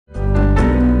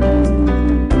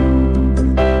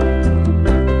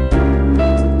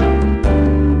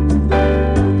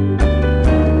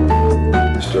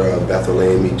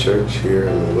church here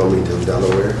in Wilmington,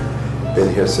 Delaware.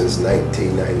 Been here since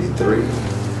 1993.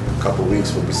 A couple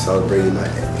weeks we'll be celebrating my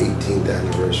 18th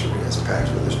anniversary as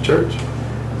pastor of this church.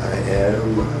 I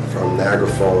am from Niagara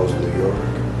Falls, New York,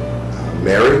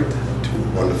 married to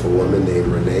a wonderful woman named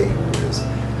Renee, who is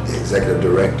the executive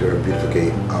director of Beautiful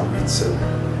Gate Outreach Center.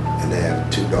 And they have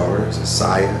two daughters,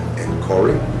 Asaya and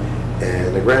Corey,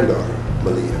 and a granddaughter,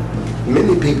 Malia.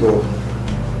 Many people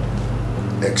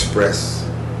express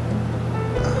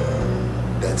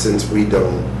that since we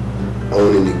don't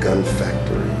own any gun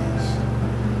factories,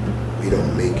 we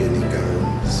don't make any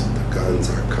guns, the guns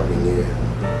are coming in.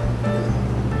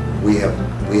 We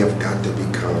have got to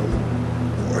become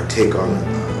or take on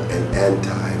an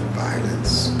anti-violence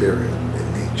spirit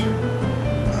in nature.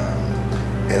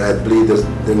 And I believe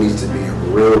there needs to be a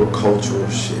real cultural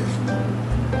shift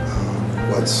of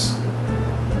what's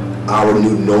our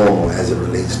new normal as it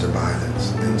relates to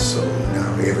violence. And so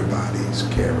now everybody's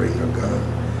carrying a gun,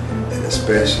 and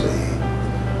especially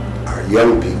our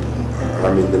young people are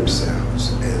arming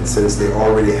themselves. And since they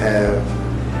already have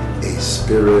a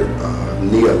spirit of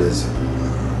nihilism,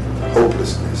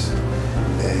 hopelessness,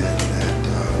 and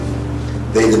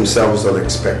that they themselves don't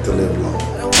expect to live long.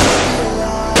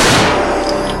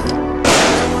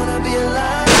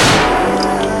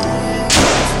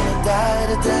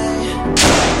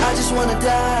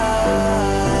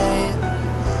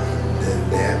 Then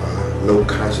they have no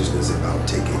consciousness about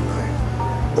taking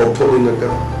life or pulling a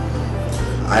gun.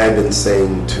 I have been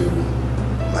saying to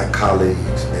my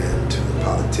colleagues and to the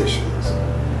politicians,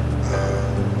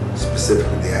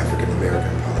 specifically the African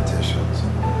American politicians,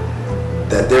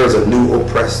 that there is a new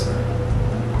oppressor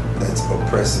that's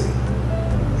oppressing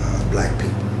black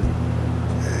people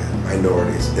and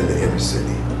minorities in the inner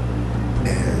city.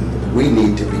 And we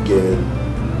need to begin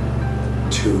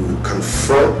to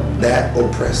confront that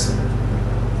oppressor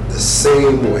the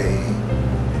same way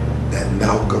that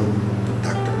Malcolm,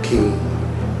 Dr. King,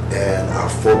 and our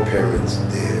foreparents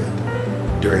did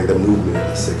during the movement of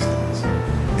the 60s.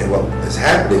 And what is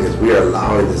happening is we are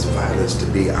allowing this violence to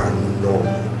be our new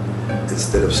normal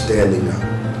instead of standing up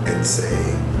and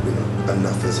saying,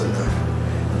 enough is enough.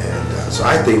 And so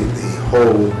I think the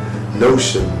whole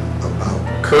notion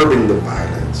about curbing the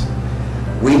violence,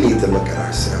 we need to look at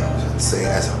ourselves and say,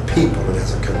 as a people and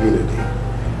as a community,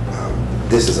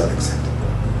 this is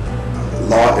unacceptable.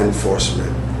 Law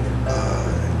enforcement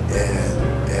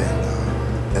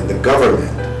and the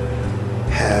government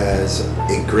has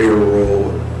a greater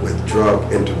role with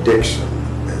drug interdiction,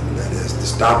 and that is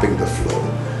stopping the flow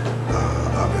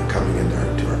of it coming into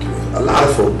our community. A lot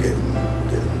of folk getting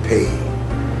paid,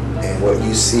 and what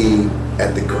you see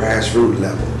at the grassroots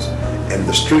levels and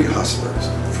the street hustlers,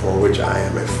 for which I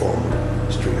am a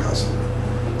former street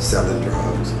hustler, selling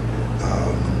drugs.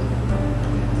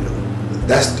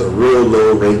 That's the real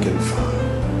low rank and file.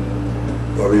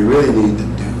 What we really need to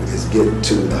do is get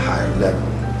to the higher level.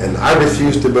 And I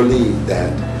refuse to believe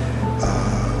that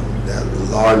that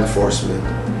law enforcement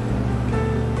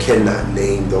cannot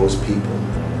name those people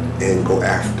and go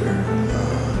after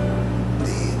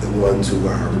the ones who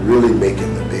are really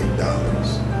making the big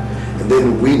dollars. And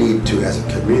then we need to, as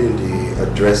a community,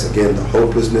 address again the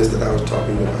hopelessness that I was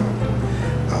talking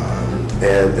about,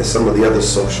 and some of the other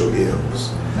social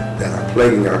ills that are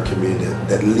plaguing our community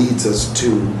that leads us to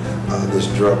this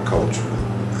drug culture,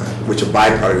 which a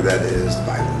byproduct of that is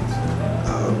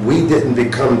violence. We didn't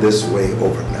become this way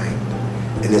overnight,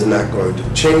 and it's not going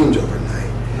to change overnight.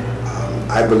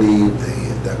 I believe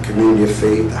the community of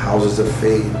faith, the houses of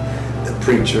faith, the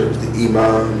preachers, the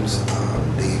imams,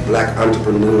 the black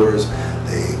entrepreneurs,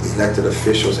 the elected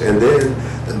officials, and then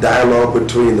the dialogue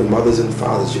between the mothers and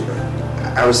fathers.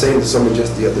 I was saying to someone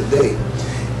just the other day,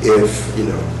 if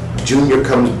Junior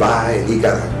comes by and he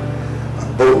got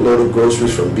a boatload of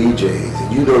groceries from BJ's,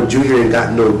 and Junior ain't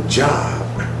got no job,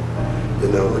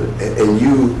 and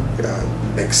you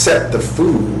accept the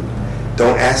food,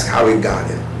 don't ask how he got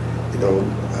it,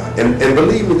 and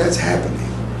believe me, that's happening.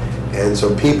 And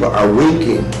so people are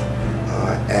winking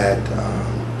at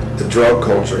the drug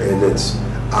culture and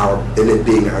it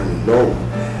being our new normal.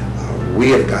 We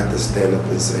have got to stand up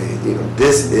and say,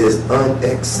 this is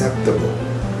unacceptable.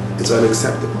 It's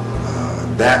unacceptable.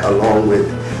 That, along with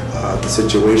the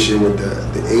situation with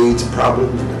the AIDS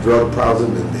problem, the drug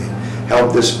problem, and the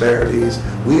health disparities,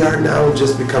 we are now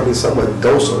just becoming somewhat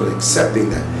docile and accepting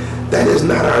that. That is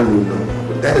not our new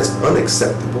normal. That is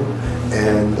unacceptable.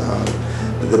 And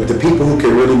the people who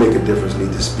can really make a difference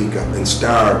need to speak up and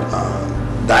start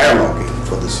dialoguing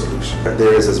for the solution.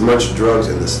 There is as much drugs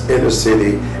in the inner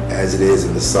city as it is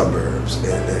in the suburbs,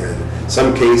 and in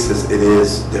some cases it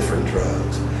is different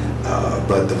drugs.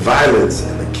 But the violence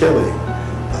and the killing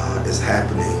is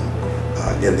happening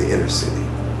in the inner city.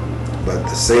 But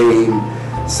the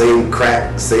same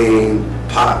crack, same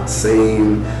pot,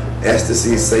 same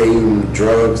ecstasy, same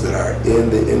drugs that are in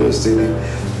the inner city,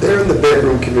 they're in the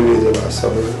bedroom communities of our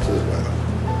suburbs as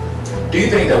well. Do you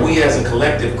think that we as a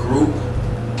collective group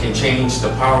can change the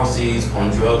policies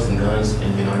on drugs and guns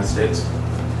in the United States?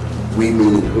 We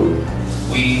meaning who?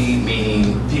 We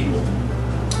meaning people.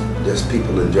 Just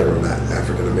people in general, not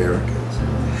African Americans.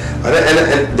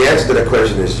 And the answer to that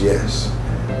question is yes,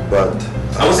 but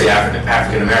I would say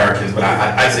African Americans, but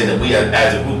I'd say that we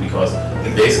as a group, because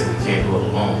we basically can't do it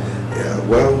alone. yeah,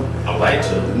 well, I'd like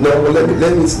to. no, well, let me.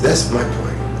 That's my point.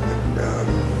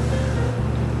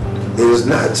 It is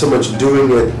not so much doing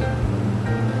it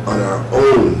on our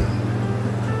own,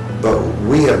 but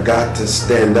we have got to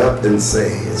stand up and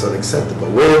say it's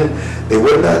unacceptable. When they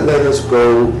would not let us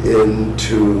go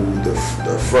into the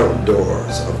front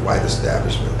doors of white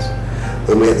establishments,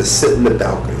 when we had to sit in the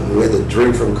balcony, when we had to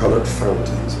drink from colored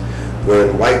fountains,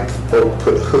 when white folk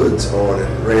put hoods on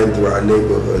and ran through our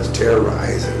neighborhoods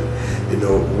terrorizing,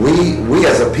 we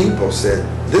as a people said,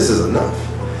 this is enough.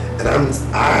 And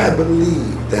I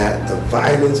believe that the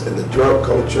violence and the drug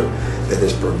culture that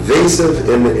is pervasive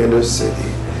in the inner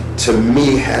city, to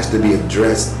me, has to be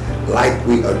addressed like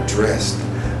we addressed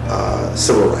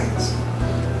civil rights.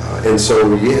 And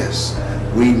so, yes,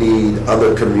 we need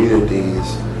other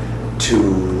communities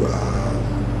to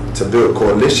build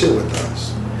coalition with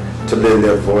us, to lend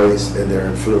their voice and their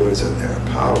influence and their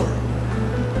power.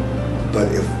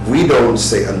 But if we don't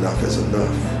say enough is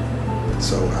enough,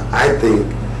 so I think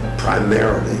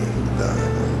primarily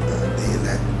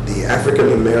the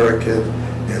African American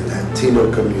and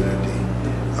Latino community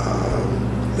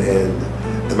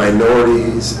and the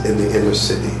minorities in the inner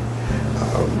city,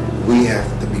 we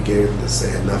have to begin to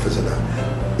say enough is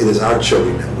enough. It is our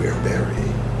children that we are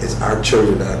burying. It's our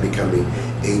children that are becoming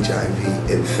HIV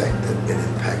infected and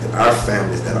impacted. Our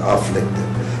families that are afflicted.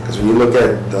 Because when you look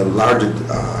at the larger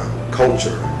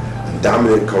culture,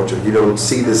 dominant culture, you don't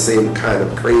see the same kind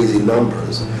of crazy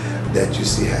numbers that you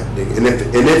see happening. And if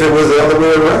it was the other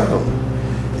way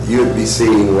around, you'd be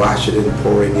seeing Washington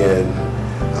pouring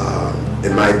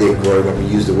in my day growing up, we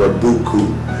used the word buku,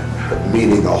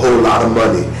 meaning a whole lot of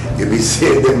money. You'd be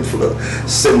seeing them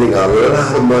sending a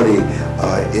lot of money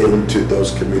into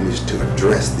those communities to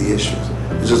address the issues.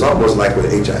 It's just almost like with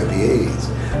HIV/AIDS,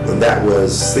 when that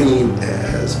was seen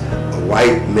as a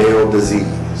white male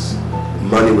disease,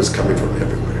 money was coming from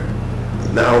everywhere.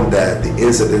 But now that the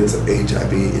incidence of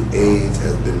HIV and AIDS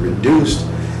has been reduced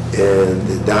in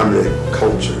the dominant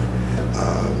culture,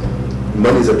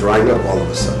 monies are drying up all of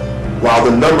a sudden, while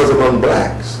the numbers among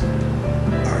blacks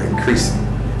are increasing.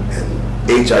 And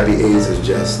HIV/AIDS is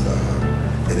just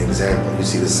an example. You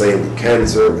see the same with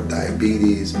cancer, with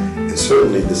diabetes, and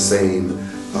certainly the same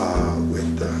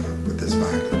with this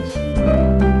violence.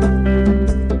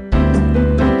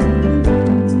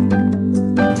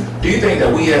 Do you think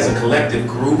that we as a collective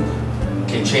group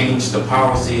can change the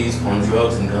policies on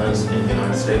drugs and guns in the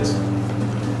United States?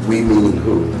 We meaning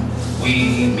who?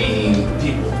 We meaning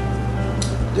people.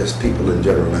 Just people in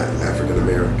general, not African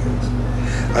Americans.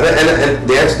 And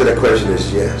the answer to that question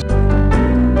is yes.